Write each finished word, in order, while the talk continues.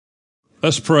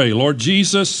Let's pray. Lord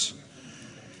Jesus,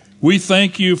 we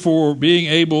thank you for being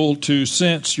able to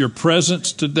sense your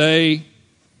presence today,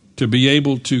 to be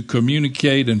able to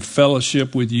communicate and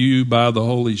fellowship with you by the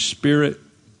Holy Spirit.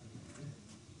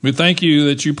 We thank you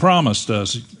that you promised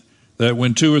us that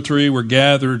when 2 or 3 were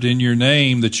gathered in your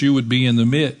name, that you would be in the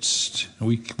midst.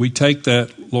 We take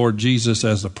that, Lord Jesus,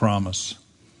 as a promise.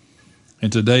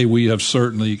 And today we have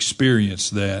certainly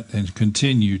experienced that and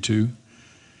continue to.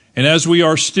 And as we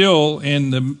are still in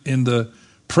the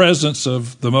presence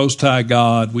of the Most High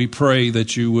God, we pray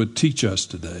that you would teach us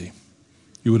today.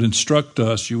 You would instruct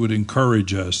us. You would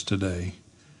encourage us today.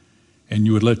 And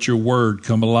you would let your word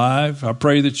come alive. I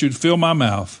pray that you'd fill my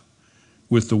mouth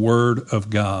with the word of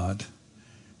God,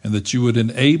 and that you would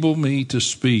enable me to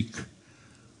speak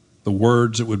the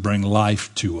words that would bring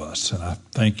life to us. And I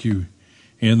thank you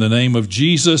in the name of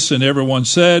Jesus. And everyone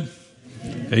said,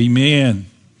 Amen. Amen.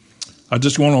 I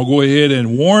just want to go ahead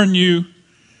and warn you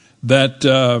that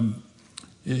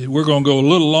we're going to go a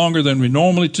little longer than we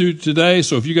normally do today.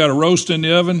 So if you got a roast in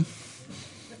the oven,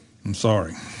 I'm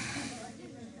sorry.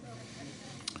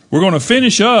 We're going to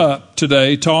finish up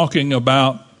today talking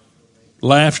about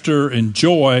laughter and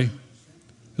joy.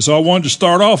 So I wanted to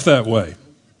start off that way.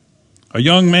 A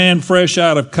young man fresh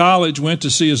out of college went to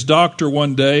see his doctor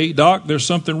one day. Doc, there's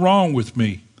something wrong with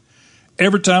me.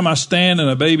 Every time I stand in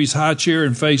a baby's high chair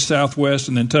and face southwest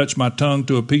and then touch my tongue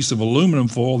to a piece of aluminum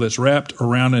foil that's wrapped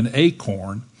around an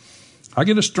acorn, I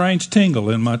get a strange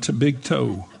tingle in my big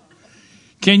toe.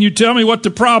 Can you tell me what the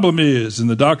problem is?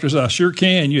 And the doctor said, I sure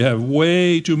can. You have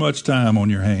way too much time on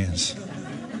your hands.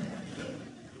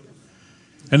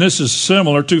 And this is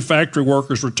similar. 2 factory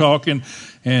workers were talking,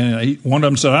 and one of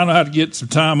them said, I know how to get some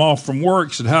time off from work.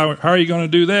 He said, how are you going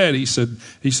to do that? He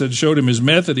said, showed him his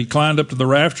method. He climbed up to the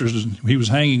rafters, and he was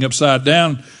hanging upside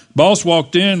down. Boss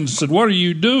walked in and said, what are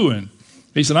you doing?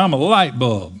 He said, I'm a light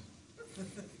bulb.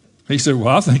 He said,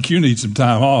 well, I think you need some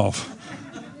time off.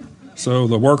 So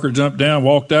the worker jumped down,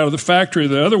 walked out of the factory.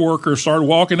 The other worker started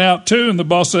walking out too, and the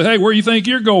boss said, hey, where do you think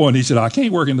you're going? He said, I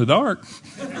can't work in the dark.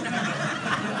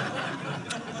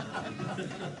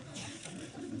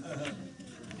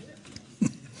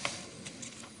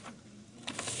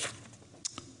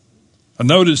 A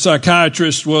noted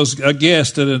psychiatrist was a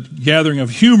guest at a gathering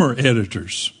of humor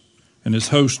editors, and his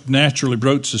host naturally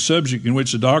broached the subject in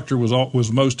which the doctor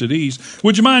was most at ease.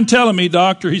 Would you mind telling me,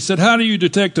 doctor, he said, how do you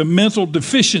detect a mental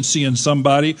deficiency in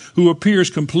somebody who appears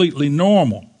completely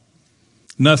normal?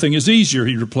 Nothing is easier,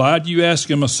 he replied. You ask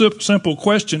him a simple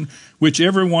question, which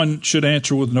everyone should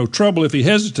answer with no trouble. If he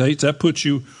hesitates, that puts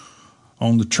you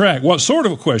on the track. What sort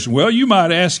of a question? Well, you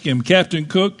might ask him, Captain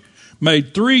Cook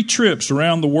made 3 trips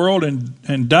around the world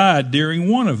and died during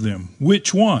one of them.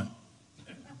 Which one?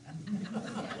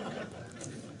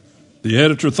 The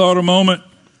editor thought a moment,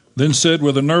 then said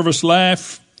with a nervous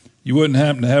laugh, you wouldn't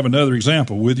happen to have another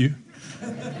example, would you?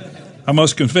 I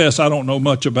must confess, I don't know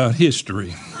much about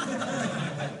history.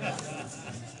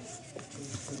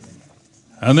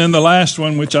 And then the last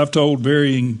one, which I've told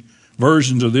varying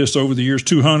versions of this over the years,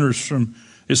 2 hunters from,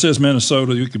 it says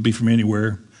Minnesota, it could be from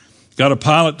anywhere, got a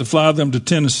pilot to fly them to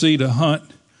Tennessee to hunt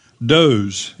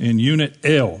does in Unit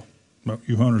L. Well,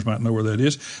 you hunters might know where that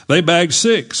is. They bagged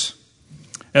 6.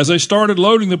 As they started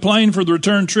loading the plane for the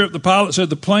return trip, the pilot said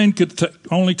the plane could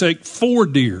only take 4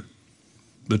 deer.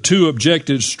 The 2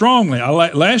 objected strongly.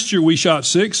 Last year we shot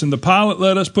 6, and the pilot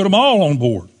let us put them all on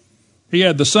board. He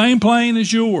had the same plane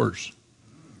as yours.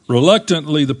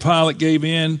 Reluctantly, the pilot gave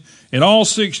in, and all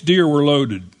 6 deer were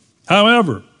loaded.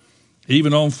 However,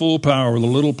 even on full power, the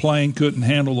little plane couldn't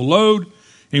handle the load.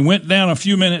 He went down a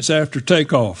few minutes after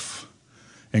takeoff.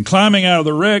 And climbing out of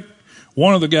the wreck,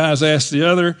 one of the guys asked the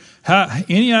other,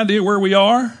 any idea where we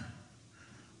are?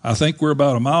 I think we're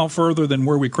about a mile further than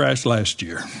where we crashed last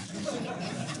year.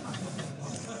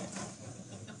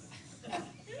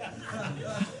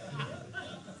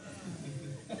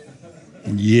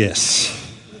 Yes.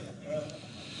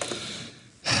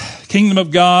 Kingdom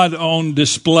of God on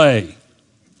display.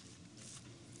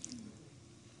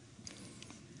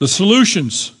 The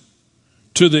solutions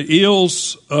to the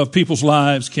ills of people's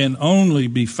lives can only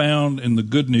be found in the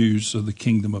good news of the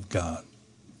kingdom of God.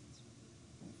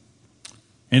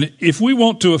 And if we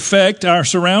want to affect our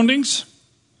surroundings,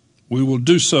 we will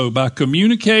do so by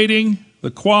communicating the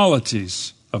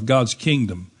qualities of God's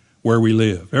kingdom where we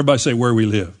live. Everybody say where we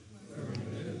live.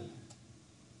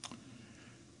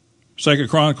 2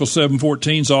 Chronicles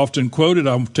 7:14 is often quoted.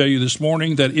 I'll tell you this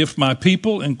morning that if my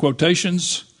people, in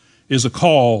quotations, is a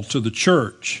call to the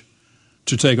church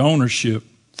to take ownership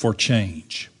for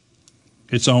change.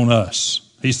 It's on us.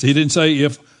 He didn't say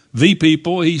if the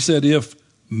people, he said if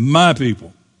my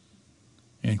people.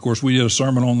 And, of course, we did a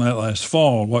sermon on that last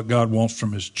fall, what God wants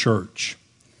from his church.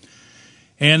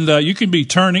 And you can be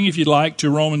turning, if you'd like, to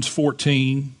Romans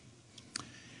 14.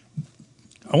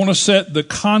 I want to set the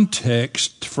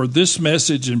context for this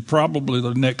message and probably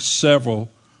the next several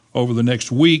over the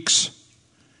next weeks.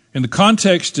 And the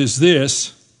context is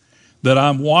this, that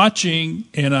I'm watching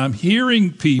and I'm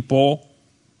hearing people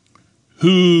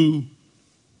who,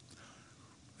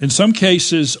 in some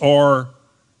cases, are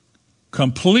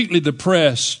completely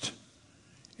depressed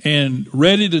and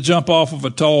ready to jump off of a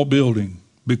tall building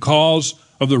because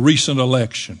of the recent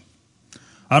election.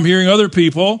 I'm hearing other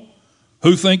people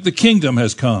who think the kingdom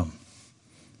has come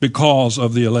because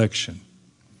of the election.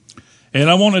 And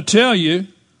I want to tell you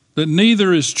that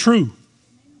neither is true.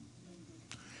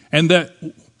 And that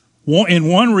in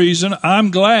one reason,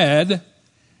 I'm glad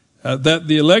that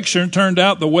the election turned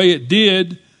out the way it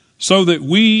did, so that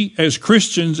we as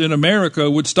Christians in America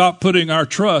would stop putting our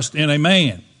trust in a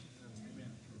man.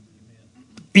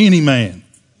 Any man.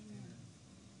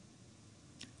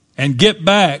 And get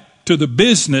back to the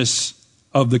business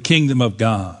of the kingdom of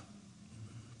God.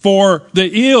 For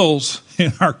the ills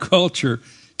in our culture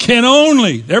can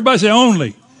only, everybody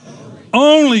say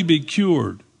only be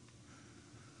cured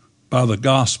by the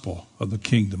gospel of the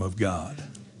kingdom of God.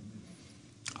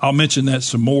 I'll mention that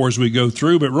some more as we go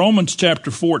through, but Romans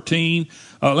chapter 14,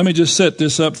 let me just set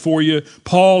this up for you.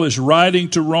 Paul is writing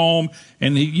to Rome,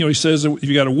 and he says that if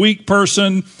you got a weak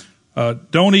person,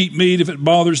 don't eat meat if it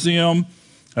bothers them.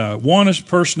 One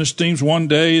person esteems one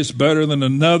day is better than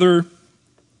another.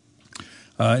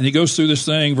 And he goes through this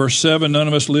thing, verse 7, none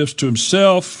of us lives to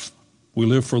himself. We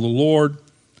live for the Lord.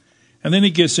 And then he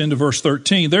gets into verse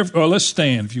 13. Let's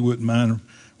stand, if you wouldn't mind,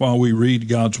 while we read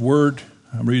God's word.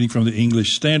 I'm reading from the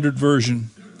English Standard Version.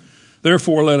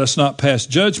 Therefore, let us not pass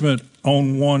judgment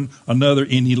on one another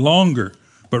any longer,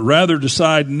 but rather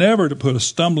decide never to put a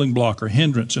stumbling block or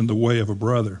hindrance in the way of a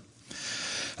brother.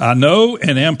 I know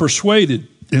and am persuaded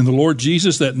in the Lord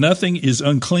Jesus that nothing is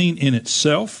unclean in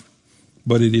itself,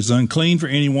 but it is unclean for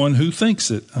anyone who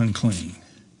thinks it unclean.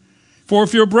 For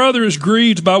if your brother is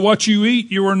grieved by what you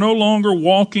eat, you are no longer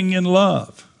walking in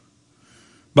love.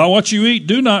 By what you eat,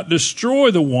 do not destroy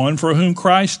the one for whom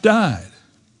Christ died.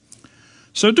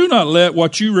 So do not let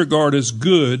what you regard as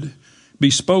good be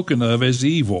spoken of as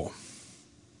evil.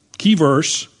 Key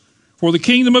verse, for the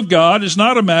kingdom of God is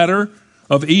not a matter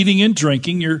of eating and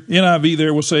drinking. Your NIV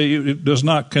there will say it does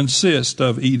not consist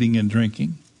of eating and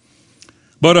drinking,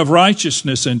 but of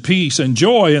righteousness and peace and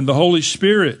joy in the Holy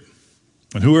Spirit.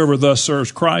 And whoever thus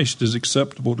serves Christ is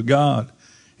acceptable to God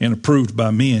and approved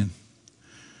by men.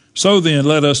 So then,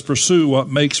 let us pursue what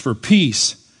makes for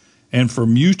peace and for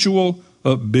mutual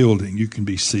upbuilding. You can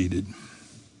be seated.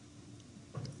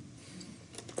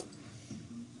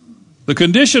 The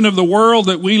condition of the world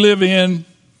that we live in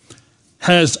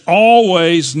has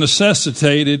always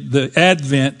necessitated the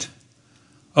advent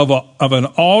of an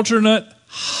alternate,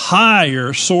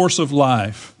 higher source of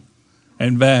life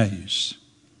and values.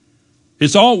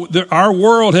 Our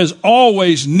world has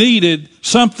always needed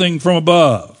something from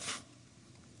above.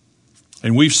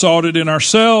 And we've sought it in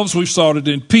ourselves, we've sought it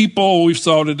in people, we've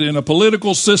sought it in a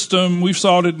political system, we've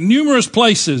sought it in numerous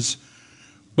places.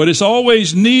 But it's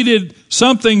always needed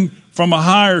something from a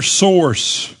higher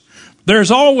source. There's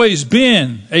always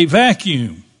been a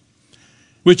vacuum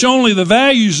which only the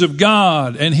values of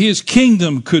God and his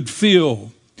kingdom could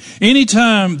fill.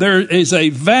 Anytime there is a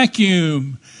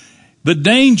vacuum, the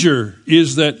danger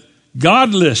is that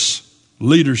godless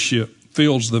leadership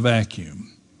fills the vacuum.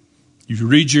 If you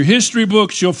read your history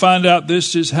books, you'll find out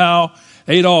this is how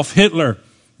Adolf Hitler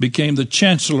became the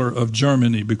chancellor of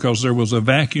Germany, because there was a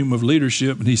vacuum of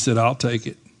leadership, and he said, I'll take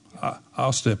it.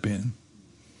 I'll step in.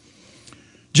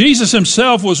 Jesus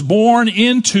himself was born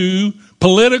into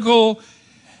political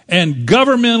and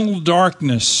governmental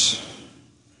darkness.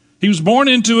 He was born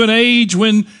into an age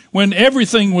when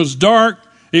everything was dark,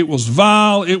 it was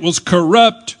vile, it was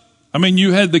corrupt. I mean,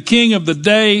 you had the king of the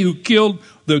day who killed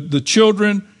the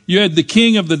children. You had the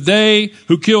king of the day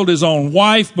who killed his own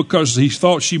wife because he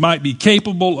thought she might be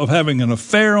capable of having an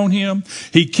affair on him.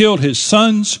 He killed his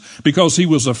sons because he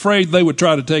was afraid they would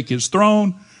try to take his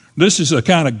throne. This is the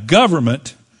kind of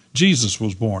government Jesus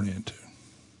was born into.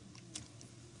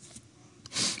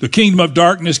 The kingdom of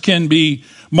darkness can be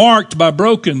marked by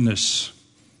brokenness,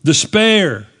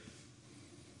 despair,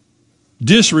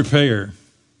 disrepair,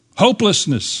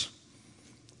 hopelessness,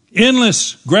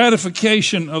 endless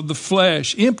gratification of the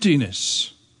flesh,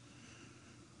 emptiness.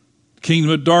 The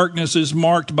kingdom of darkness is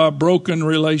marked by broken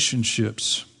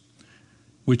relationships,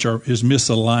 which is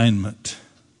misalignment.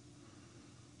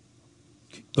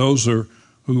 Those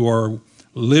who are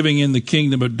living in the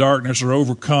kingdom of darkness are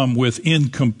overcome with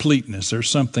incompleteness. There's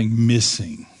something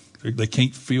missing. They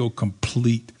can't feel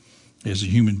complete as a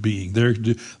human being.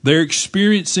 They're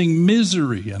experiencing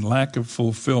misery and lack of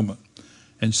fulfillment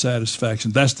and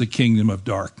satisfaction. That's the kingdom of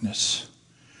darkness.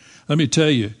 Let me tell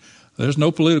you, there's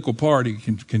no political party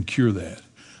can cure that.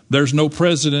 There's no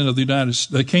president of the United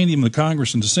States. They can't even, the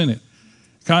Congress and the Senate,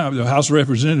 the House of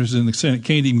Representatives and the Senate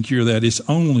can't even cure that. It's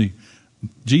only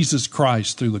Jesus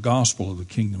Christ through the gospel of the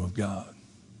kingdom of God.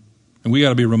 And we got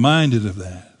to be reminded of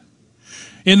that.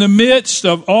 In the midst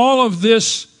of all of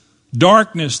this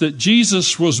darkness that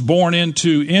Jesus was born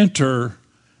into, enter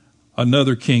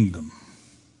another kingdom.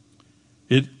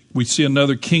 We see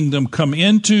another kingdom come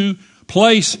into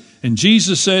place, and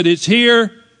Jesus said, it's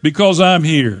here because I'm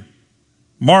here.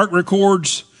 Mark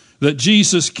records that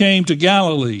Jesus came to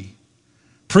Galilee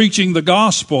preaching the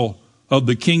gospel of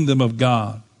the kingdom of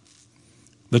God.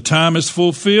 The time is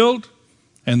fulfilled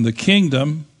and the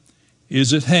kingdom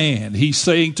is at hand. He's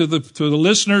saying to the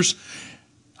listeners,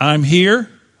 I'm here.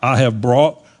 I have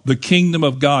brought the kingdom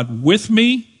of God with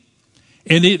me,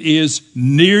 and it is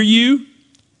near you.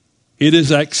 It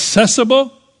is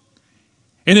accessible,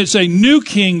 and it's a new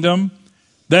kingdom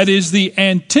that is the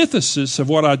antithesis of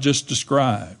what I just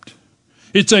described.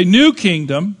 It's a new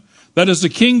kingdom that is a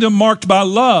kingdom marked by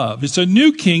love. It's a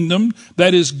new kingdom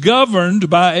that is governed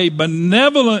by a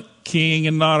benevolent king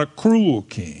and not a cruel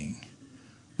king.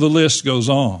 The list goes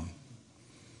on.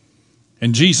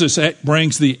 And Jesus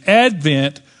brings the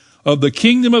advent of the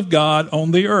kingdom of God on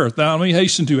the earth. Now, let me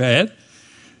hasten to add,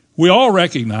 we all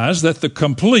recognize that the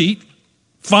complete,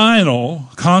 final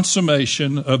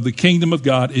consummation of the kingdom of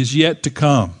God is yet to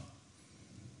come.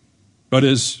 But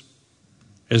as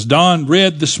Don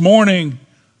read this morning,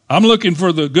 I'm looking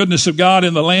for the goodness of God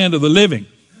in the land of the living.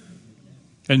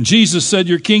 And Jesus said,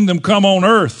 your kingdom come on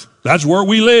earth. That's where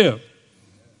we live,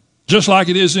 just like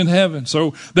it is in heaven.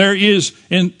 So there is,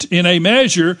 in a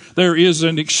measure, there is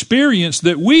an experience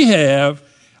that we have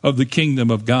of the kingdom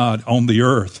of God on the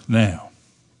earth now.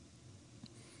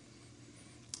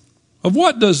 Of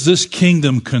what does this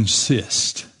kingdom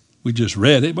consist? We just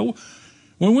read it, but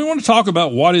when we want to talk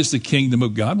about what is the kingdom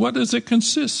of God, what does it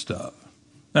consist of?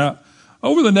 Now,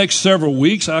 over the next several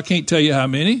weeks, I can't tell you how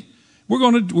many, we're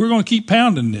going to keep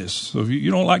pounding this. So if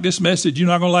you don't like this message, you're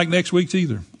not going to like next week's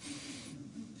either.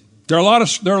 There are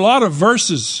a lot of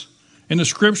verses in the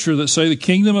scripture that say the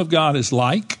kingdom of God is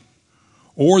like,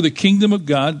 or the kingdom of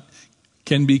God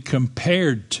can be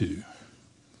compared to.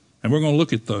 And we're going to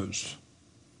look at those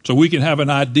so we can have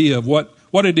an idea of what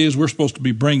it is we're supposed to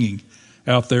be bringing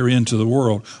out there into the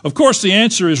world. Of course, the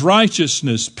answer is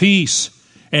righteousness, peace,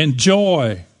 and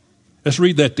joy. Let's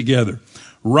read that together.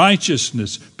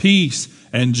 Righteousness, peace,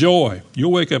 and joy.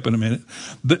 You'll wake up in a minute.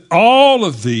 All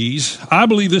of these, I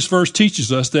believe this verse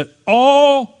teaches us that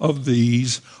all of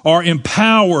these are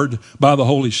empowered by the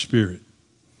Holy Spirit.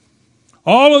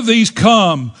 All of these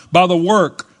come by the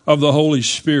work of the Holy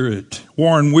Spirit.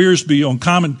 Warren Wiersbe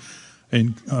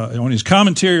on his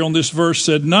commentary on this verse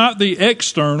said, not the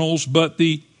externals, but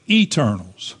the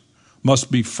eternals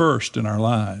must be first in our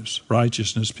lives.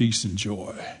 Righteousness, peace, and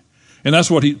joy. And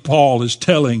that's what Paul is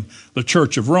telling the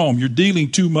church of Rome. You're dealing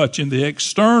too much in the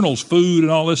externals, food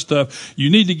and all this stuff.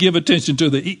 You need to give attention to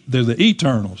the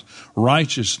eternals.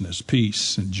 Righteousness,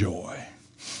 peace, and joy.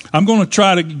 I'm going to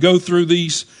try to go through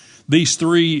these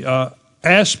three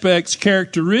aspects,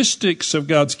 characteristics of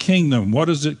God's kingdom. What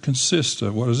does it consist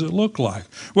of? What does it look like?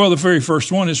 Well, the very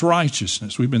first one is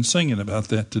righteousness. We've been singing about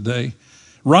that today.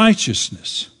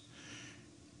 Righteousness.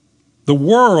 The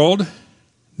world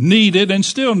needed and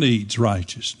still needs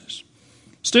righteousness.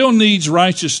 Still needs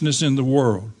righteousness in the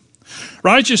world.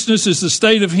 Righteousness is the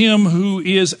state of him who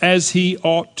is as he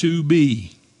ought to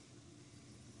be.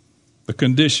 The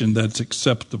condition that's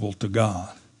acceptable to God.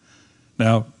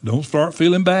 Now, don't start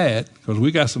feeling bad, because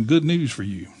we got some good news for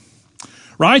you.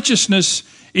 Righteousness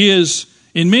is,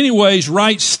 in many ways,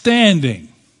 right standing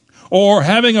or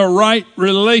having a right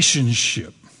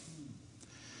relationship.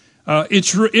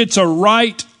 It's a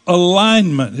right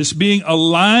alignment. It's being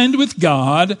aligned with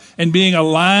God and being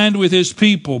aligned with his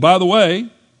people. By the way,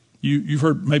 you've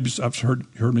heard, maybe I've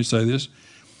heard me say this.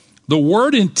 The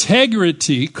word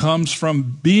integrity comes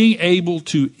from being able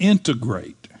to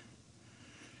integrate.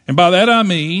 And by that I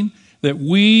mean that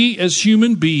we as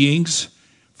human beings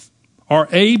are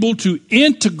able to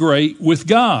integrate with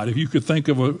God. If you could think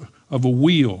of a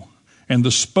wheel and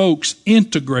the spokes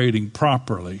integrating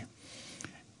properly.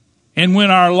 And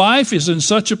when our life is in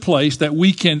such a place that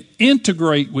we can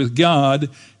integrate with God,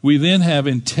 we then have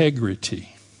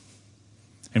integrity.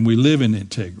 And we live in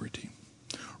integrity.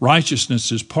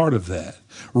 Righteousness is part of that.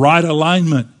 Right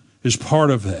alignment is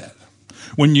part of that.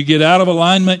 When you get out of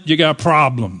alignment, you got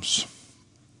problems.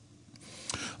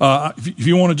 If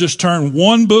you want to just turn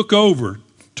one book over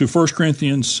to 1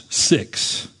 Corinthians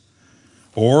 6,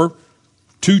 or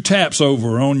 2 taps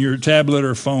over on your tablet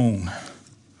or phone.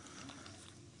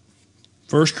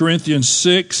 1 Corinthians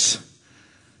 6,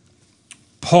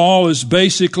 Paul is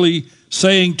basically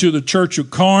saying to the church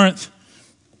of Corinth,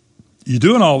 you're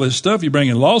doing all this stuff. You're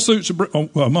bringing lawsuits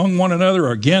among one another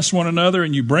or against one another,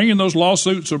 and you're bringing those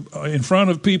lawsuits in front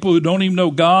of people who don't even know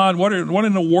God. What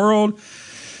in the world?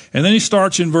 And then he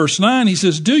starts in verse 9. He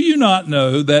says, do you not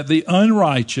know that the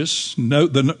unrighteous,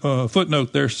 note the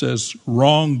footnote there says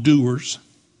wrongdoers,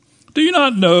 do you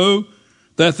not know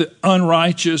that the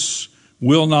unrighteous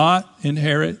will not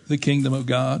inherit the kingdom of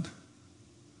God?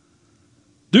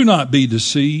 Do not be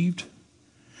deceived.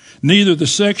 Neither the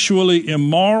sexually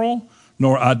immoral,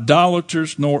 nor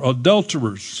idolaters, nor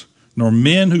adulterers, nor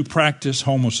men who practice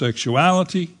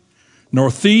homosexuality, nor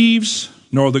thieves,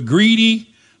 nor the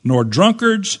greedy, nor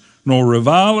drunkards, nor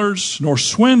revilers, nor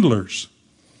swindlers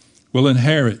will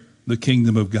inherit the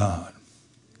kingdom of God.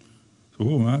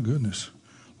 Oh, my goodness.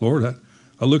 Lord,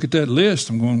 I look at that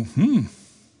list, I'm going,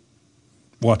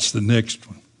 what's the next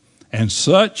one? And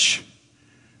such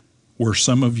were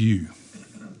some of you.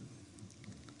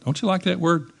 Don't you like that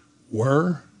word,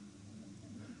 were?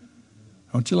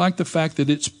 Don't you like the fact that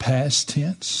it's past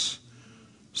tense?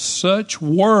 Such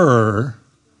were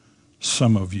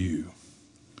some of you.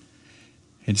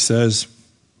 It says,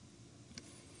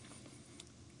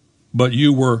 but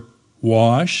you were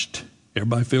washed.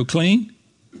 Everybody feel clean?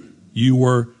 You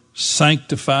were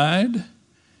sanctified.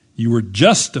 You were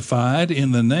justified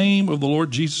in the name of the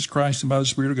Lord Jesus Christ and by the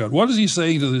Spirit of God. What is he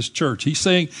saying to this church? He's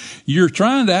saying, you're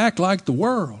trying to act like the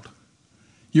world.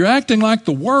 You're acting like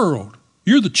the world.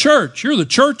 You're the church. You're the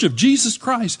church of Jesus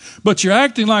Christ, but you're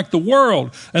acting like the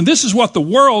world. And this is what the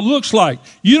world looks like.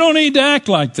 You don't need to act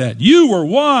like that. You were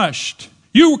washed.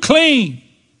 You were clean.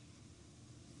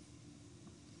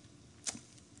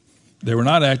 They were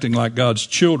not acting like God's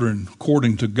children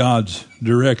according to God's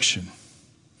direction.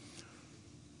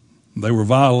 They were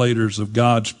violators of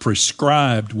God's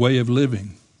prescribed way of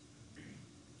living.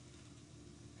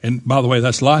 And by the way,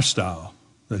 that's lifestyle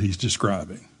that he's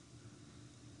describing.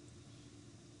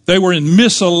 They were in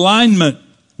misalignment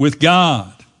with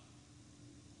God.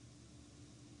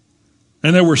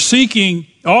 And they were seeking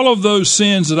all of those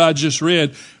sins that I just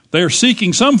read. They are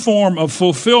seeking some form of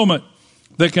fulfillment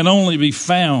that can only be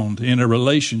found in a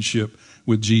relationship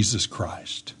with Jesus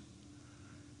Christ.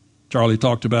 Charlie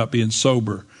talked about being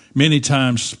sober. Many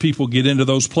times people get into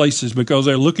those places because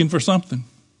they're looking for something.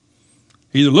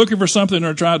 Either looking for something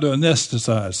or trying to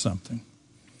anesthetize something.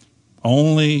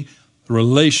 Only the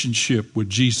relationship with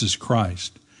Jesus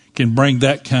Christ can bring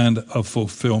that kind of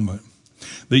fulfillment.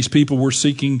 These people were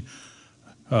seeking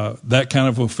that kind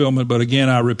of fulfillment, but again,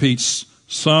 I repeat,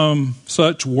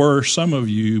 such were some of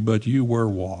you, but you were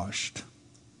washed.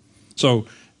 So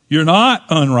you're not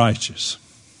unrighteous.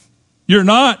 You're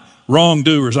not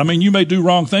wrongdoers. I mean, you may do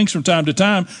wrong things from time to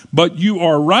time, but you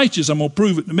are righteous. I'm going to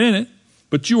prove it in a minute.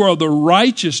 But you are the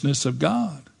righteousness of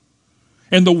God.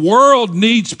 And the world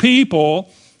needs people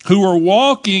who are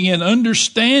walking and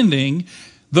understanding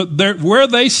where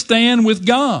they stand with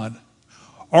God.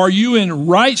 Are you in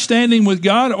right standing with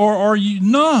God or are you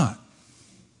not?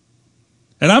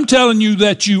 And I'm telling you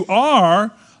that you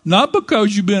are, not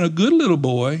because you've been a good little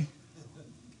boy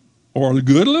or a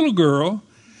good little girl,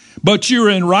 but you're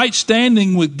in right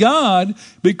standing with God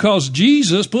because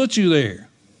Jesus put you there.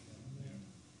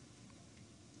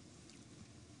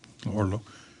 Lord,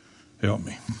 help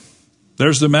me.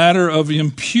 There's the matter of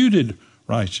imputed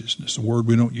righteousness, a word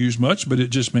we don't use much, but it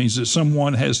just means that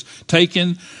someone has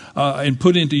taken and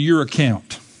put into your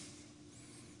account.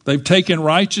 They've taken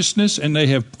righteousness and they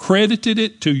have credited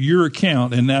it to your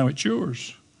account, and now it's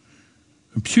yours.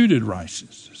 Imputed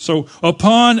righteousness. So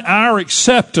upon our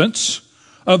acceptance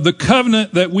of the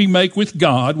covenant that we make with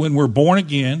God when we're born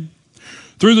again,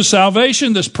 through the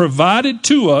salvation that's provided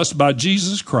to us by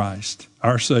Jesus Christ,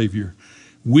 our Savior,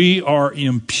 we are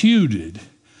imputed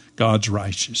God's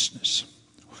righteousness.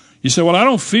 You say, well, I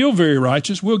don't feel very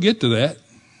righteous. We'll get to that.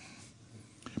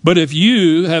 But if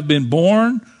you have been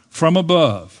born from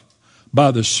above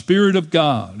by the Spirit of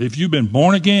God, if you've been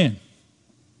born again,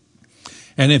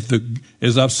 and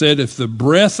as I've said, if the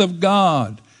breath of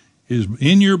God is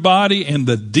in your body and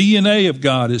the DNA of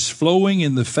God is flowing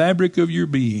in the fabric of your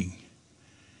being,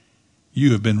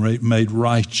 you have been made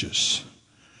righteous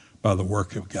by the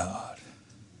work of God.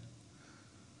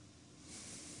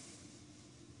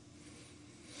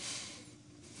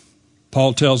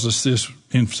 Paul tells us this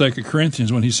in 2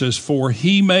 Corinthians when he says, "For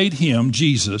he made him,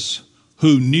 Jesus,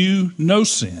 who knew no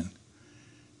sin,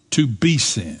 to be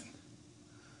sin."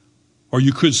 Or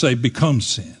you could say become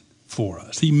sin for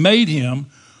us. He made him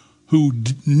who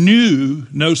knew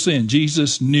no sin.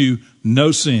 Jesus knew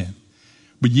no sin.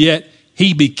 But yet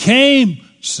he became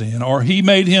sin, or he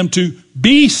made him to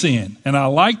be sin. And I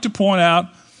like to point out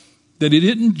that he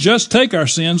didn't just take our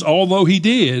sins, although he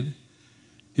did.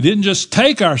 He didn't just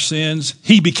take our sins,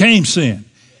 he became sin.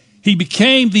 He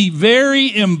became the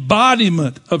very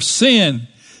embodiment of sin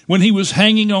when he was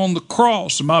hanging on the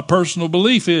cross. And my personal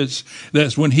belief is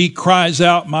that when he cries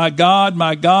out, my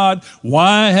God,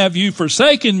 why have you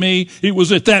forsaken me?" It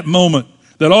was at that moment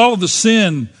that all of the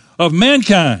sin of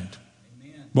mankind,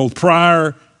 both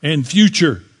prior and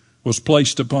future, was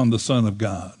placed upon the Son of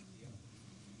God.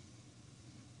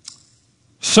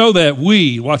 So that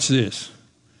we, watch this,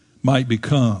 might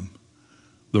become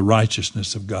the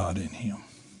righteousness of God in him.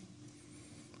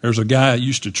 There's a guy that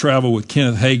used to travel with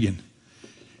Kenneth Hagin.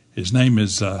 His name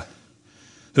is,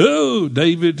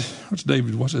 David. What's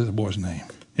that boy's name?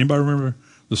 Anybody remember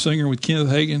the singer with Kenneth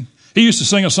Hagin? He used to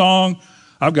sing a song.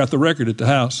 I've got the record at the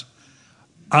house.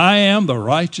 "I am the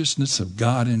righteousness of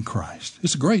God in Christ."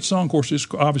 It's a great song. Of course, this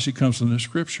obviously comes from the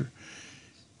scripture.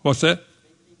 What's that?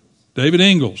 David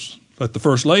Ingalls. But the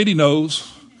first lady knows.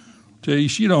 Tell you,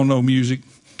 she don't know music.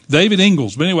 David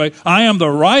Ingalls. But anyway, "I am the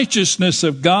righteousness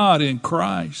of God in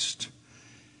Christ."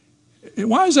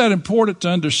 Why is that important to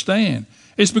understand?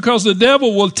 It's because the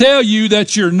devil will tell you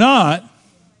that you're not.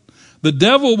 The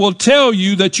devil will tell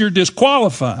you that you're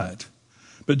disqualified.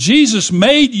 But Jesus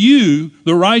made you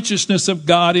the righteousness of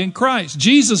God in Christ.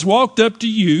 Jesus walked up to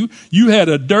you. You had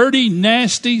a dirty,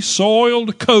 nasty,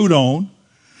 soiled coat on.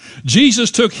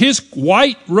 Jesus took his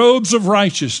white robes of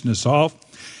righteousness off.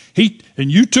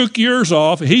 And you took yours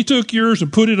off. He took yours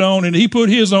and put it on, and he put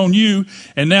his on you.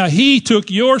 And now he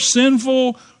took your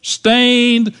sinful,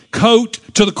 stained coat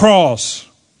to the cross.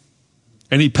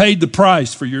 And he paid the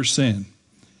price for your sin.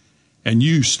 And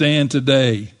you stand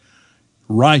today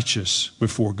righteous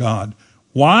before God.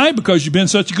 Why? Because you've been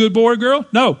such a good boy or girl?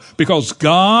 No, because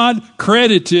God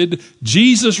credited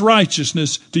Jesus'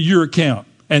 righteousness to your account.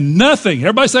 And nothing,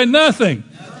 everybody say nothing,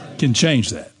 can change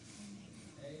that.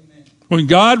 Amen. When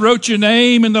God wrote your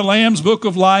name in the Lamb's Book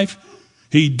of Life,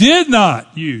 he did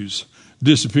not use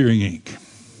disappearing ink.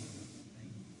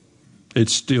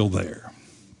 It's still there.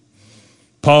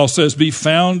 Paul says,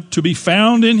 to be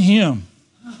found in him,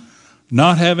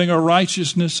 not having a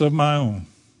righteousness of my own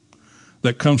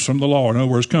that comes from the law. In other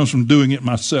words, comes from doing it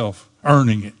myself,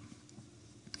 earning it.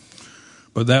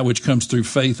 But that which comes through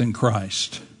faith in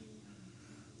Christ,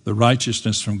 the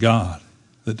righteousness from God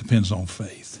that depends on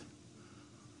faith.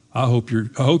 I hope you're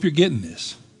getting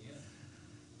this.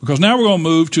 Because now we're going to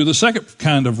move to the second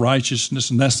kind of righteousness,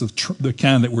 and that's the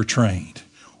kind that we're trained,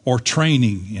 or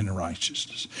training in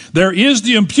righteousness. There is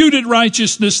the imputed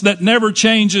righteousness that never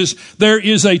changes. There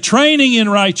is a training in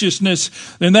righteousness,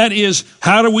 and that is,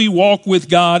 how do we walk with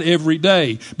God every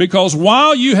day? Because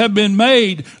while you have been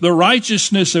made the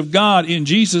righteousness of God in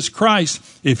Jesus Christ,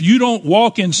 if you don't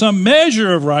walk in some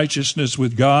measure of righteousness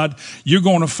with God, you're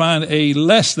going to find a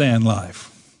less than life.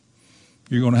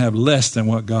 You're going to have less than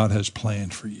what God has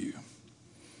planned for you.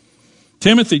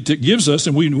 Timothy gives us,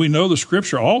 and we know the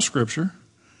scripture, all scripture,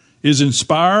 is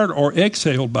inspired or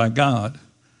exhaled by God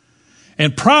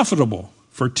and profitable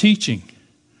for teaching,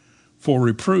 for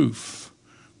reproof,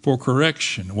 for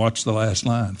correction. Watch the last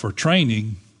line, for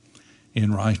training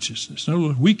in righteousness. In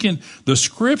other words, the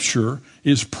scripture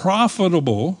is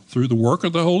profitable through the work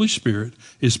of the Holy Spirit,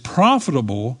 is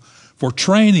profitable for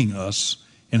training us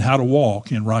in how to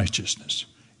walk in righteousness.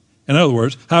 In other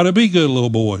words, how to be good little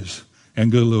boys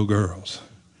and good little girls.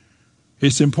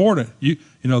 It's important. You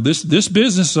know, this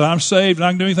business, I'm saved and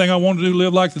I can do anything I want to do,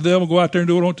 live like the devil, go out there and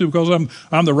do what I want to because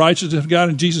I'm the righteousness of God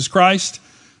in Jesus Christ.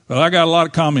 But I got a lot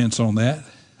of comments on that.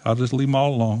 I'll just leave them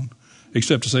all alone,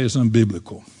 except to say it's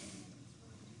unbiblical.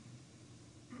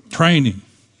 Training.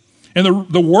 And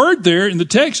the word there in the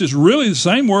text is really the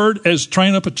same word as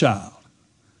train up a child.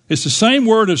 It's the same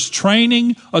word as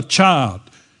training a child,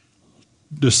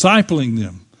 discipling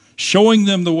them, showing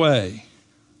them the way.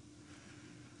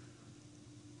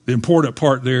 The important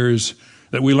part there is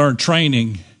that we learn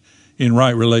training in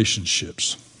right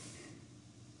relationships.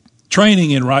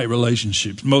 Training in right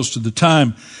relationships. Most of the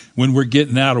time when we're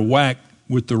getting out of whack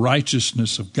with the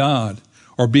righteousness of God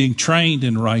or being trained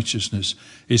in righteousness,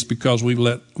 it's because we've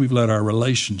let our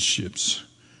relationships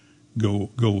go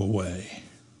away.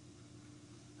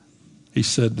 He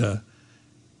said,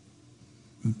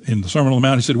 in the Sermon on the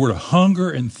Mount, he said, we're to hunger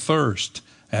and thirst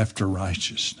after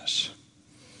righteousness.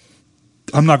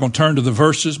 I'm not going to turn to the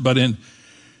verses, but in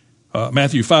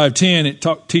Matthew 5:10, it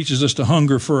teaches us to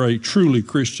hunger for a truly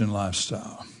Christian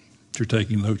lifestyle. If you're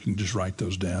taking notes, you can just write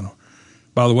those down.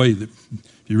 By the way, if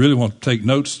you really want to take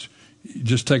notes,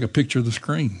 just take a picture of the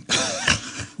screen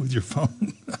with your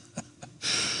phone.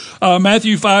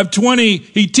 Matthew 5:20,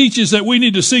 he teaches that we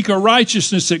need to seek a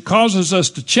righteousness that causes us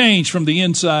to change from the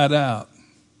inside out.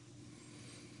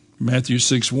 Matthew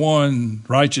 6:1,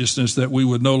 righteousness that we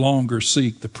would no longer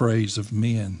seek the praise of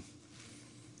men.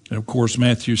 And of course,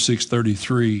 Matthew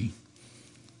 6:33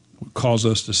 would cause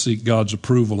us to seek God's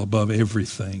approval above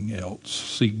everything else.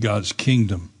 Seek God's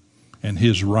kingdom and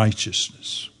his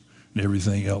righteousness, and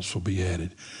everything else will be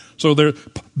added. So the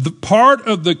part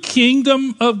of the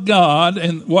kingdom of God,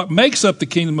 and what makes up the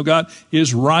kingdom of God,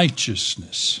 is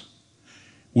righteousness.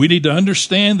 We need to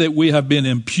understand that we have been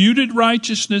imputed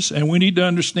righteousness, and we need to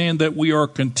understand that we are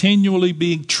continually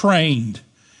being trained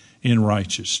in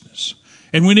righteousness.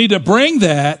 And we need to bring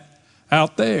that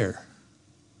out there,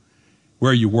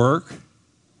 where you work,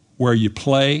 where you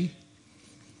play,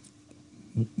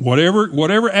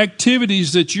 whatever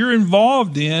activities that you're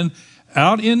involved in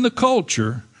out in the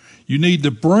culture. You need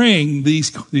to bring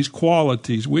these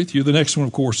qualities with you. The next one,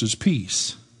 of course, is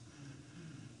peace.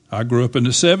 I grew up in the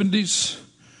 70s.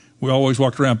 We always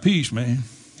walked around peace, man.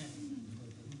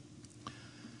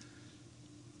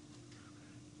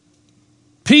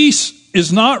 Peace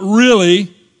is not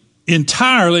really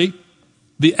entirely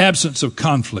the absence of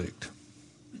conflict.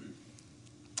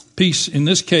 Peace, in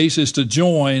this case, is to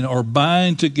join or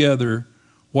bind together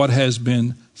what has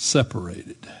been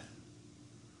separated.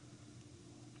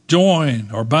 Join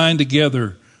or bind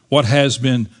together what has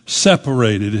been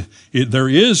separated. There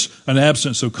is an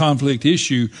absence of conflict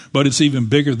issue, but it's even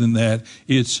bigger than that.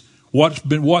 It's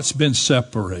what's been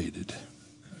separated.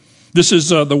 This is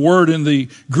the word in the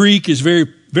Greek is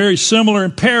very, very similar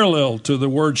and parallel to the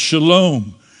word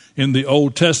shalom in the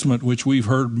Old Testament, which we've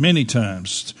heard many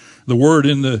times. The word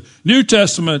in the New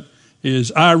Testament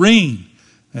is Irene,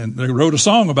 and they wrote a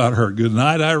song about her. Good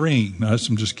night, Irene. No,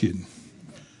 I'm just kidding.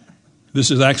 This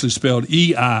is actually spelled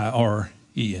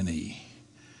E-I-R-E-N-E.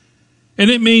 And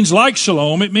it means, like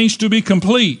shalom, it means to be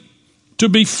complete, to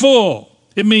be full.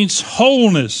 It means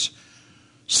wholeness,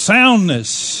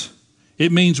 soundness.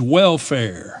 It means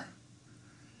welfare.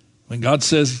 When God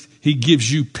says he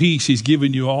gives you peace, he's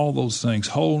giving you all those things,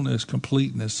 wholeness,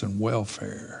 completeness, and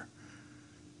welfare.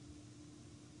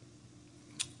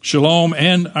 Shalom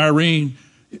and Irene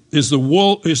is the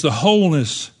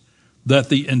wholeness that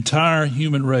the entire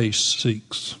human race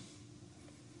seeks.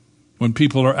 When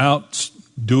people are out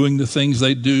doing the things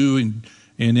they do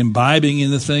and imbibing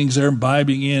in the things they're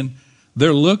imbibing in,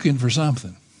 they're looking for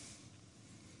something.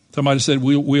 Somebody said,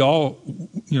 we all,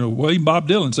 even Bob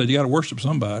Dylan said, you got to worship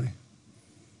somebody.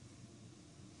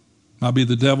 Might be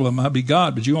the devil, it might be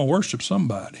God, but you're going to worship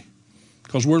somebody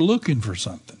because we're looking for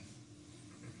something.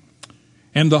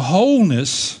 And the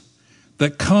wholeness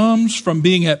that comes from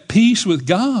being at peace with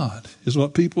God is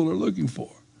what people are looking for.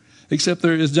 Except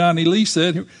there, as Johnny Lee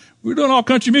said, we're doing all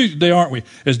country music today, aren't we?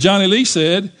 As Johnny Lee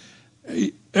said,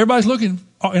 everybody's looking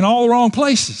in all the wrong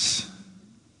places.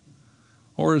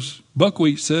 Or as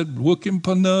Buckwheat said, looking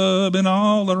panub in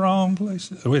all the wrong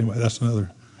places. Oh, anyway, that's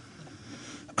another.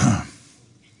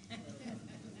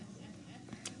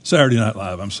 Saturday Night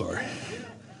Live, I'm sorry.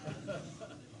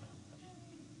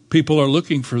 People are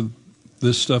looking for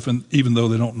this stuff, and even though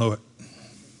they don't know it.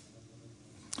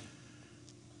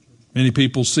 Many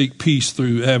people seek peace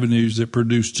through avenues that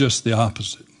produce just the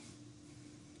opposite.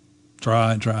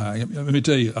 Try and try. Let me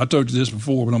tell you, I told you this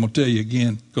before, but I'm going to tell you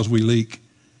again because we leak.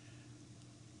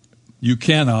 You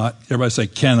cannot, everybody say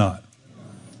cannot.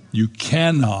 You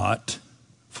cannot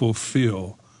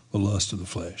fulfill the lust of the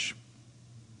flesh.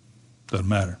 Doesn't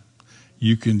matter.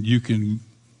 You can,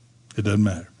 it doesn't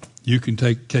matter. You can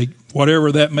take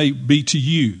whatever that may be to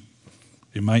you.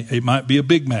 It might be a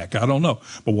Big Mac. I don't know.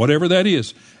 But whatever that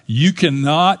is, you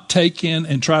cannot take in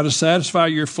and try to satisfy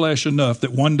your flesh enough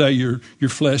that one day your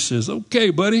flesh says, okay,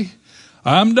 buddy,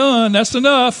 I'm done. That's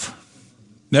enough.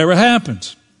 Never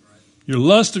happens. Your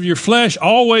lust of your flesh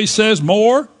always says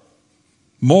more.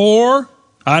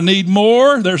 I need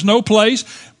more. There's no place.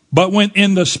 But when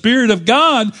in the Spirit of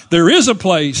God, there is a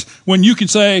place when you can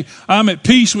say, I'm at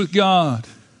peace with God.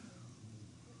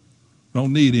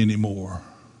 Don't need any more.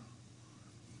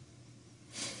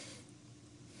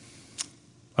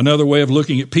 Another way of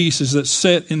looking at peace is that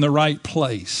set in the right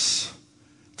place.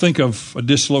 Think of a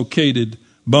dislocated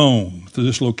bone, the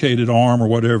dislocated arm or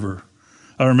whatever.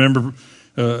 I remember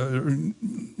when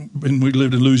we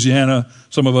lived in Louisiana,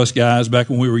 some of us guys, back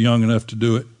when we were young enough to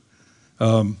do it,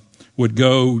 would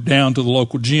go down to the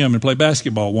local gym and play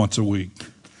basketball once a week.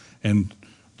 And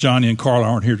Johnny and Carla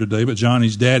aren't here today, but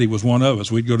Johnny's daddy was one of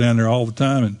us. We'd go down there all the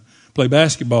time and play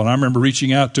basketball. And I remember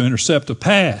reaching out to intercept a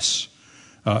pass.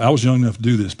 I was young enough to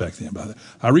do this back then, by the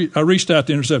way. I reached out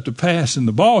to intercept a pass, and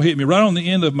the ball hit me right on the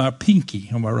end of my pinky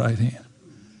on my right hand.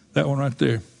 That one right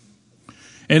there.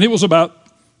 And it was about,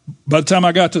 by the time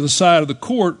I got to the side of the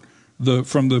court,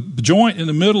 from the joint in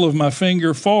the middle of my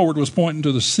finger forward was pointing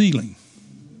to the ceiling.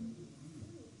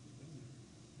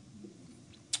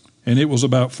 And it was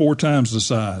about 4 times the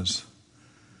size.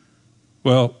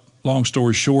 Well, long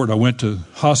story short, I went to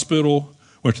hospital,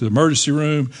 went to the emergency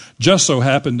room, just so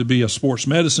happened to be a sports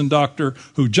medicine doctor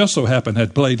who just so happened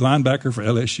had played linebacker for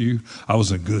LSU. I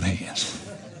was in good hands.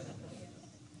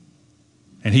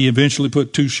 And he eventually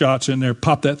put 2 shots in there,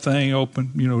 popped that thing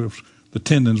open, the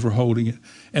tendons were holding it.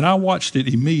 And I watched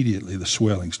it immediately, the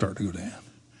swelling start to go down.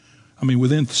 I mean,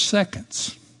 within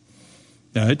seconds.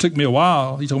 Now, it took me a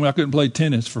while. He told me I couldn't play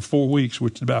tennis for 4 weeks,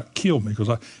 which about killed me because,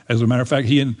 as a matter of fact,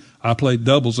 he and I played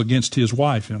doubles against his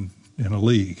wife in a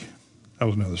league. That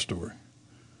was another story.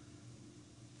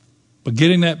 But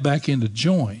getting that back into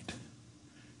joint,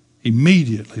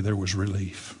 immediately there was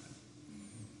relief.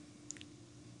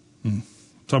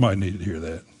 Somebody needed to hear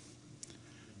that.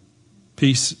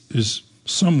 Peace is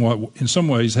somewhat, in some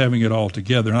ways, having it all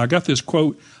together. And I got this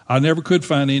quote. I never could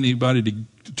find anybody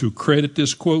to credit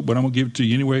this quote, but I'm going to give it to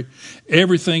you anyway.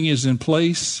 Everything is in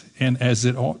place and as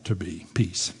it ought to be.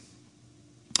 Peace.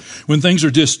 When things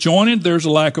are disjointed, there's a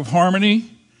lack of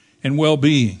harmony and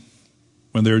well-being.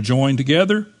 When they're joined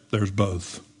together, there's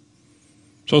both.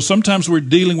 So sometimes we're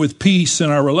dealing with peace in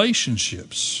our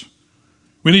relationships.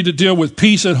 We need to deal with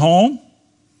peace at home,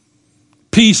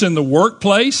 peace in the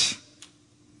workplace,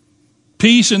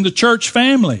 peace in the church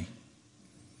family.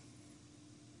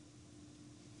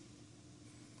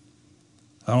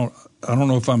 I don't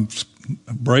know if I'm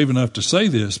brave enough to say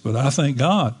this, but I thank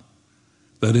God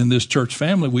that in this church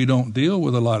family we don't deal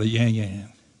with a lot of yang.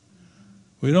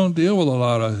 We don't deal with a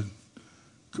lot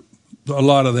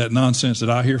of that nonsense that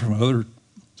I hear from other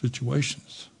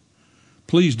situations.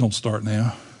 Please don't start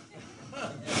now.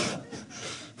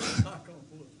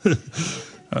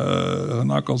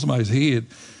 Knock on somebody's head.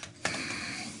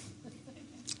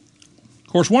 Of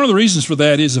course, one of the reasons for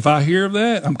that is if I hear of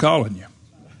that, I'm calling you.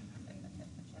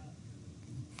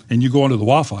 And you go into the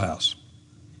Waffle House.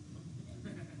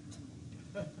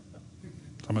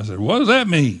 Somebody said, what does that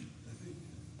mean?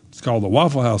 It's called the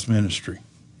Waffle House Ministry.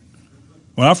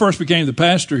 When I first became the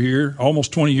pastor here,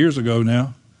 almost 20 years ago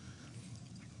now,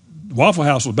 the Waffle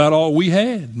House was about all we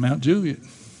had in Mount Juliet.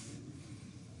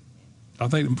 I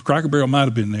think the Cracker Barrel might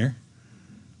have been there.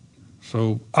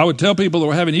 So I would tell people that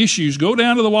were having issues, go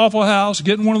down to the Waffle House,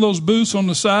 get in one of those booths on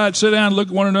the side, sit down, look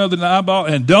at one another in the eyeball,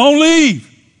 and don't leave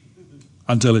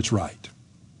until it's right.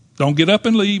 Don't get up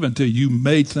and leave until you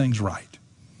made things right.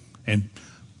 And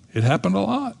it happened a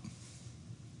lot.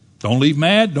 Don't leave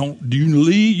mad.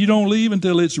 You don't leave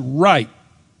until it's right.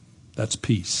 That's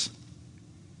peace.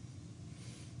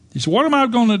 You say, what am I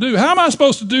going to do? How am I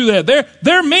supposed to do that?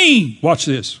 They're mean. Watch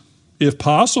this. If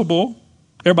possible,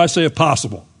 everybody say if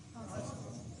possible.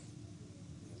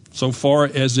 So far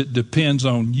as it depends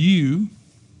on you,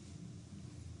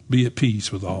 be at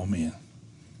peace with all men.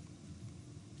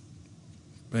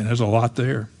 And there's a lot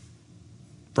there.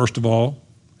 First of all,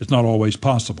 it's not always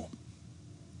possible.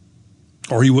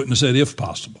 Or he wouldn't have said if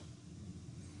possible.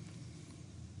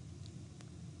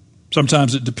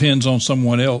 Sometimes it depends on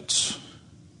someone else.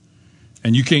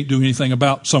 And you can't do anything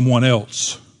about someone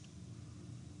else.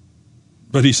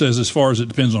 But he says as far as it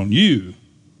depends on you,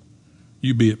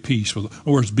 you be at peace with,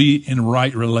 or be in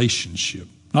right relationship.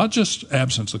 Not just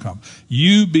absence of conflict.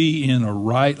 You be in a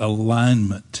right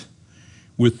alignment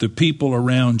with the people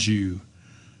around you.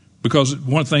 Because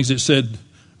one of the things it said,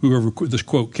 whoever this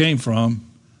quote came from,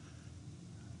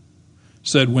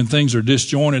 said when things are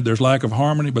disjointed, there's lack of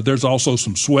harmony, but there's also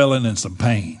some swelling and some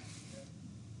pain.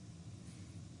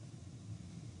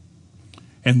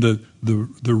 And the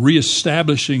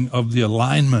reestablishing of the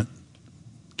alignment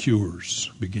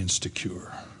begins to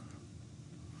cure.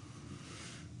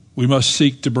 We must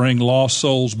seek to bring lost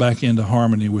souls back into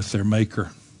harmony with their Maker,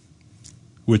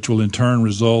 which will in turn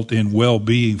result in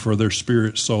well-being for their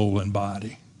spirit, soul, and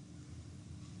body.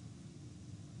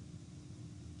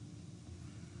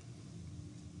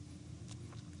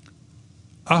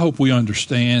 I hope we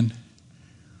understand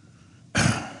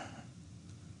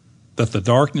that the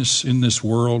darkness in this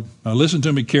world, now listen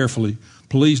to me carefully,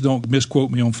 please don't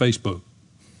misquote me on Facebook.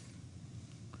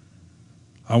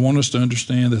 I want us to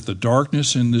understand that the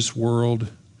darkness in this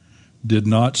world did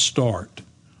not start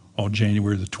on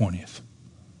January the 20th.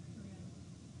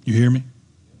 You hear me?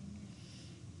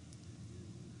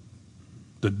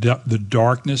 The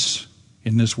darkness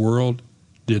in this world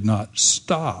did not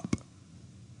stop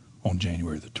on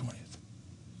January the 20th.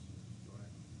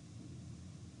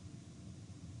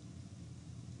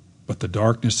 But the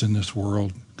darkness in this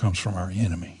world comes from our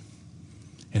enemy.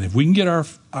 And if we can get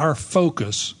our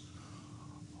focus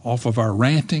off of our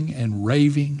ranting and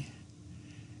raving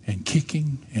and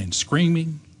kicking and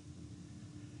screaming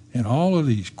and all of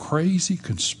these crazy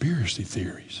conspiracy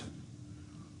theories,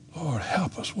 Lord,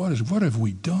 help us. What have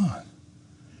we done?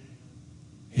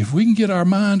 If we can get our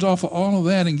minds off of all of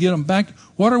that and get them back,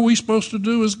 what are we supposed to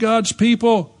do as God's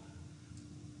people?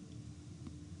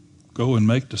 Go and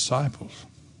make disciples.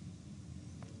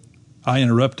 I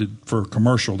interrupted for a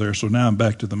commercial there, so now I'm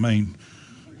back to the main.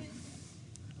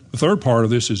 The third part of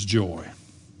this is joy.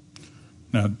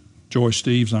 Now, Joy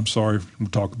Steves, I'm sorry, I'm going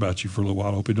to talk about you for a little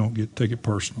while. I hope you don't take it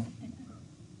personal.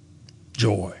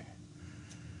 Joy.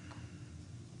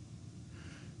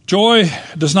 Joy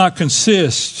does not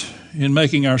consist in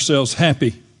making ourselves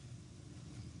happy.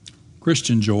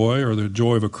 Christian joy, or the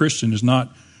joy of a Christian, is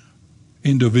not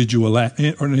individual,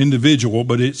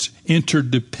 but it's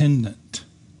interdependent.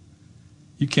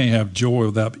 You can't have joy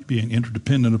without being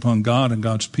interdependent upon God and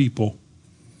God's people.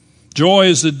 Joy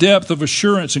is the depth of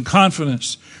assurance and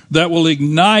confidence that will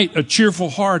ignite a cheerful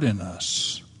heart in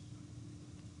us.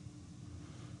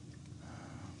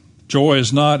 Joy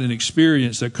is not an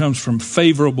experience that comes from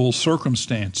favorable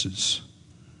circumstances,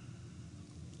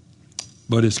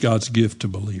 but it's God's gift to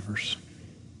believers.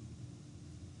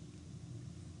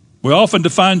 We often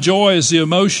define joy as the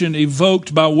emotion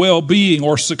evoked by well-being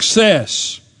or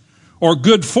success or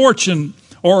good fortune,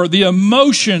 or the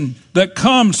emotion that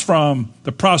comes from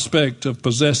the prospect of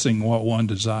possessing what one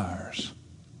desires.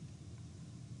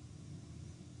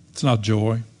 It's not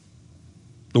joy.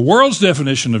 The world's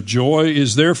definition of joy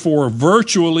is therefore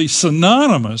virtually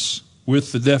synonymous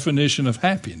with the definition of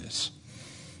happiness.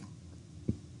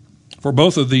 For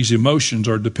both of these emotions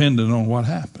are dependent on what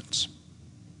happens.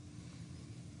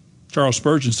 Charles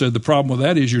Spurgeon said the problem with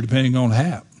that is you're depending on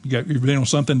you're depending on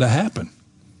something to happen.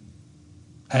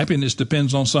 Happiness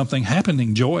depends on something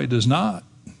happening. Joy does not.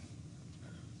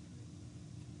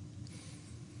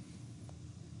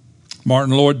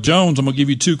 Martin Lloyd-Jones, I'm going to give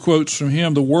you two quotes from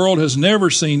him. The world has never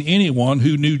seen anyone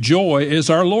who knew joy as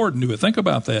our Lord knew it. Think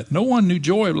about that. No one knew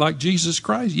joy like Jesus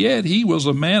Christ, yet he was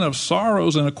a man of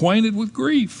sorrows and acquainted with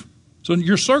grief. So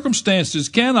your circumstances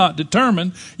cannot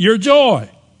determine your joy.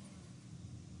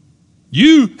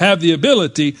 You have the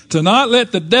ability to not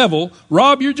let the devil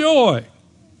rob your joy.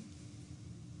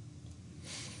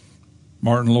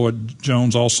 Martin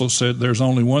Lloyd-Jones also said there's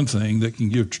only one thing that can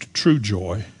give true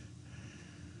joy,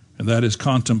 and that is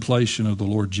contemplation of the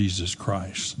Lord Jesus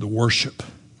Christ, the worship,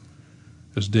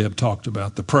 as Deb talked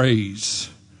about, the praise,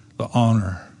 the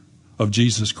honor of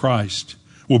Jesus Christ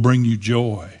will bring you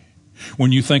joy.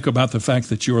 When you think about the fact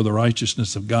that you are the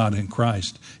righteousness of God in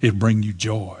Christ, it'll bring you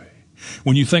joy.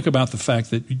 When you think about the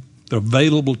fact that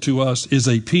available to us is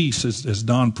a peace, as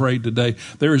Don prayed today,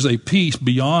 there is a peace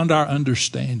beyond our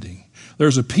understanding.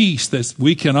 There's a peace that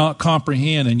we cannot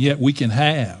comprehend and yet we can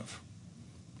have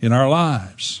in our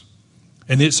lives.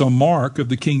 And it's a mark of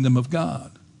the kingdom of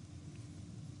God.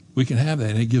 We can have that,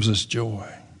 and it gives us joy.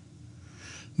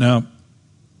 Now,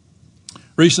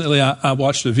 recently I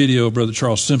watched a video of Brother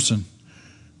Charles Simpson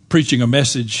preaching a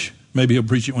message. Maybe he'll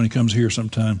preach it when he comes here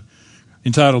sometime,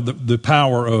 entitled The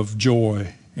Power of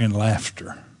Joy and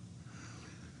Laughter.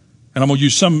 And I'm going to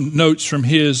use some notes from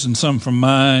his and some from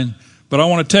mine. But I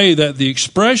want to tell you that the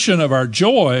expression of our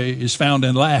joy is found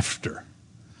in laughter.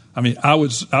 I mean, I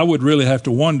would really have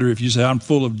to wonder if you say, I'm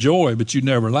full of joy, but you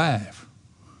never laugh.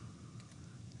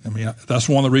 I mean, that's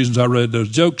one of the reasons I read those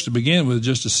jokes to begin with,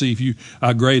 just to see if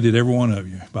I graded every one of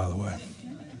you, by the way.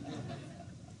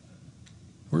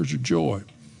 Where's your joy?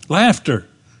 Laughter.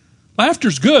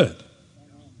 Laughter's good.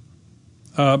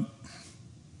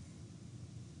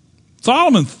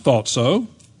 Solomon thought so,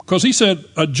 because he said,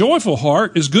 a joyful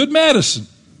heart is good medicine.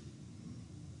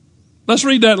 Let's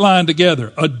read that line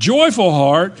together. A joyful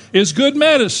heart is good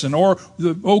medicine. Or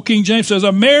the old King James says,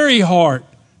 a merry heart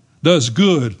does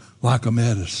good like a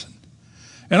medicine.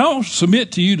 And I'll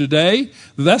submit to you today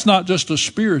that that's not just a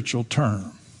spiritual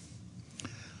term.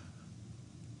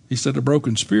 He said a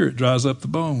broken spirit dries up the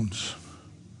bones.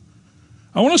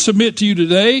 I want to submit to you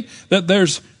today that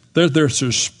there's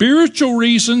spiritual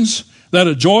reasons that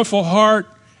a joyful heart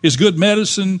is good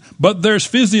medicine, but there's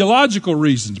physiological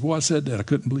reasons. Boy, I said that. I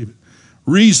couldn't believe it.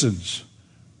 Reasons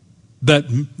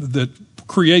that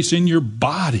creates in your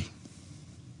body.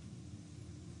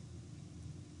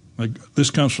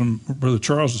 This comes from Brother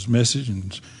Charles's message.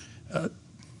 And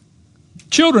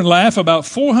children laugh about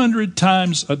 400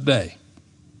 times a day.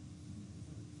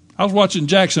 I was watching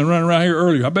Jackson run around here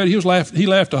earlier. I bet he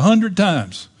laughed 100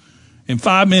 times in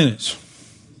 5 minutes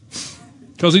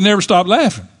because he never stopped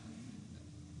laughing.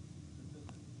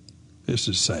 This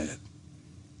is sad.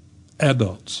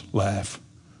 Adults laugh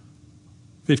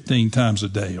 15 times a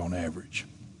day on average.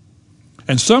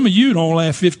 And some of you don't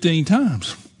laugh 15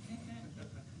 times.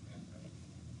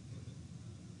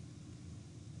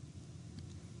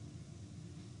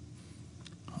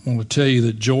 I want to tell you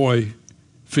that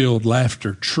joy-filled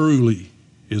laughter truly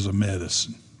is a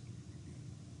medicine.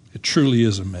 It truly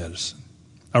is a medicine.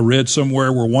 I read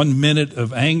somewhere where 1 minute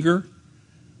of anger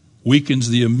weakens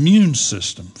the immune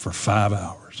system for 5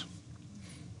 hours.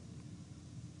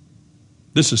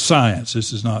 This is science.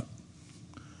 This is not.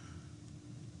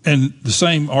 And the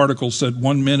same article said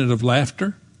 1 minute of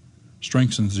laughter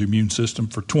strengthens the immune system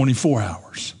for 24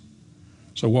 hours.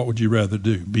 So what would you rather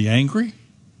do? Be angry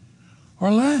or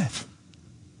laugh?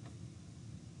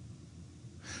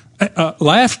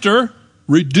 Laughter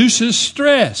reduces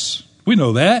stress. We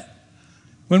know that.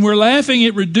 When we're laughing,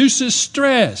 it reduces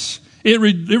stress. It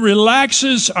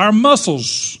relaxes our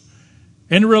muscles.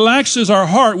 And it relaxes our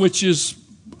heart, which is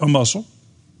a muscle.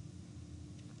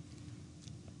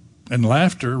 And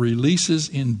laughter releases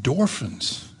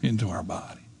endorphins into our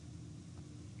body.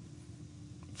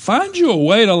 Find you a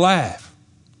way to laugh.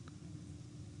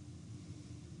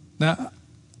 Now,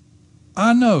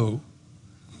 I know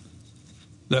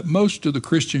that most of the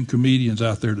Christian comedians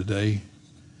out there today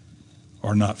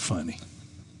are not funny.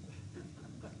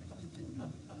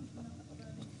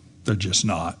 They're just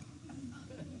not.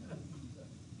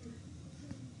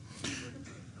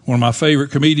 One of my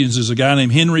favorite comedians is a guy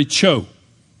named Henry Cho.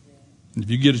 If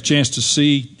you get a chance to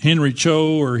see Henry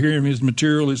Cho or hear his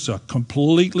material, it's a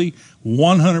completely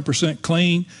 100%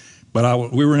 clean.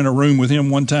 But we were in a room with him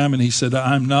one time, and he said,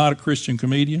 "I'm not a Christian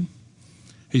comedian."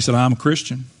 He said, "I'm a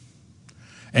Christian,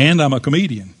 and I'm a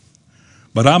comedian,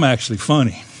 but I'm actually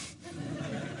funny."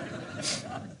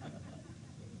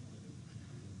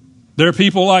 There are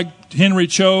people like Henry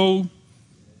Cho,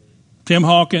 Tim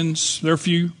Hawkins. There are a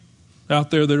few out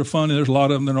there that are funny. There's a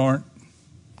lot of them that aren't.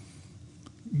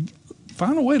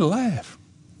 Find a way to laugh.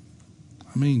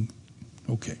 I mean,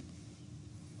 okay.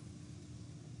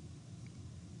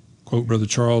 Quote Brother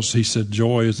Charles, he said,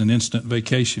 "Joy is an instant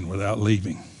vacation without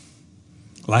leaving.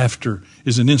 Laughter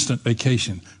is an instant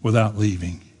vacation without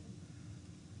leaving."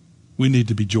 We need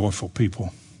to be joyful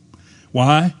people.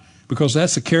 Why? Because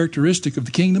that's a characteristic of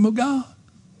the kingdom of God.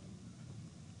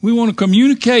 We want to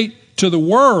communicate to the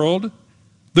world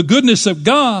the goodness of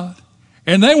God,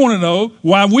 and they want to know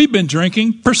why we've been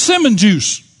drinking persimmon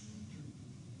juice.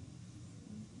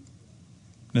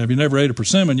 Now, if you never ate a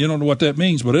persimmon, you don't know what that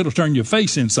means, but it'll turn your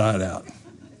face inside out.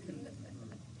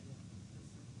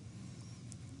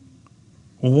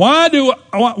 Why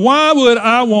would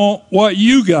I want what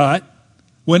you got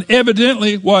when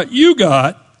evidently what you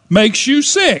got makes you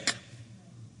sick,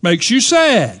 makes you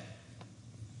sad?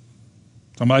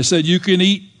 Somebody said you can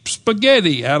eat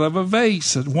spaghetti out of a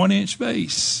vase, a 1-inch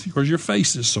vase, because your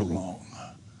face is so long.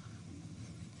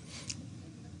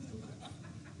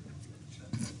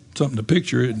 Something to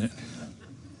picture, isn't it?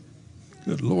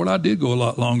 Good Lord, I did go a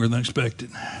lot longer than expected.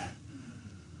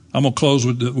 I'm going to close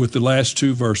with the last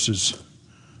 2 verses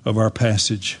of our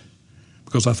passage,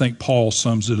 because I think Paul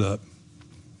sums it up.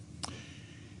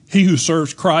 He who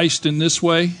serves Christ in this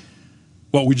way,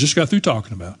 what we just got through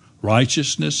talking about,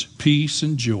 righteousness, peace,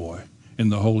 and joy in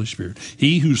the Holy Spirit.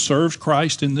 He who serves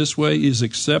Christ in this way is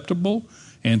acceptable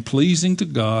and pleasing to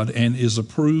God and is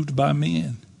approved by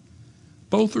men.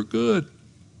 Both are good.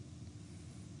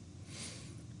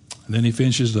 And then he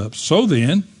finishes up. So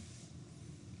then,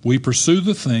 we pursue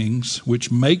the things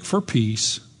which make for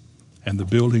peace and the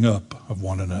building up of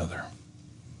one another.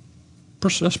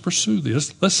 Let's pursue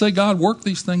this. Let's say, God, work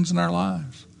these things in our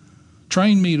lives.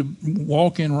 Train me to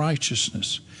walk in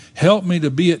righteousness. Help me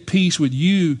to be at peace with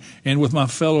you and with my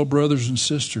fellow brothers and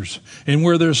sisters. And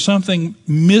where there's something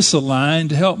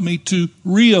misaligned, help me to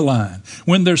realign.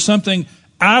 When there's something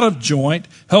out of joint,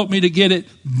 help me to get it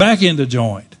back into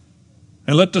joint.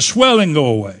 And let the swelling go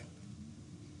away.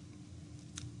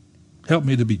 Help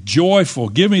me to be joyful.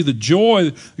 Give me the joy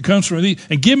that comes from thee.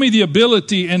 And give me the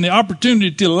ability and the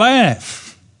opportunity to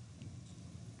laugh.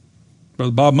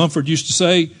 Brother Bob Mumford used to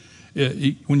say,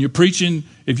 when you're preaching,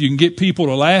 if you can get people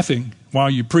to laughing while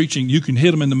you're preaching, you can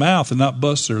hit them in the mouth and not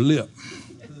bust their lip.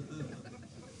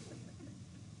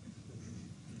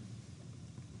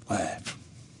 Laugh.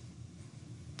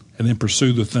 And then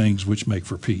pursue the things which make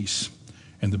for peace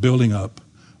and the building up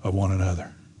of one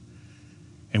another.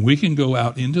 And we can go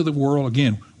out into the world,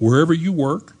 again, wherever you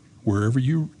work, wherever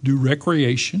you do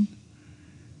recreation,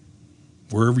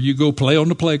 wherever you go play on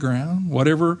the playground,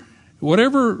 whatever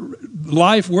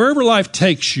life, wherever life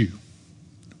takes you.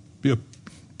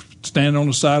 Stand on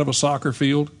the side of a soccer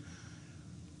field.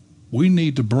 We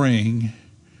need to bring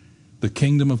the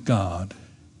kingdom of God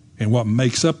and what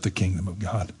makes up the kingdom of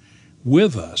God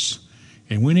with us.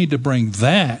 And we need to bring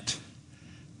that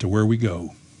to where we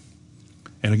go.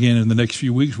 And again, in the next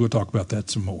few weeks, we'll talk about that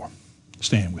some more.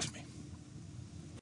 Stand with me.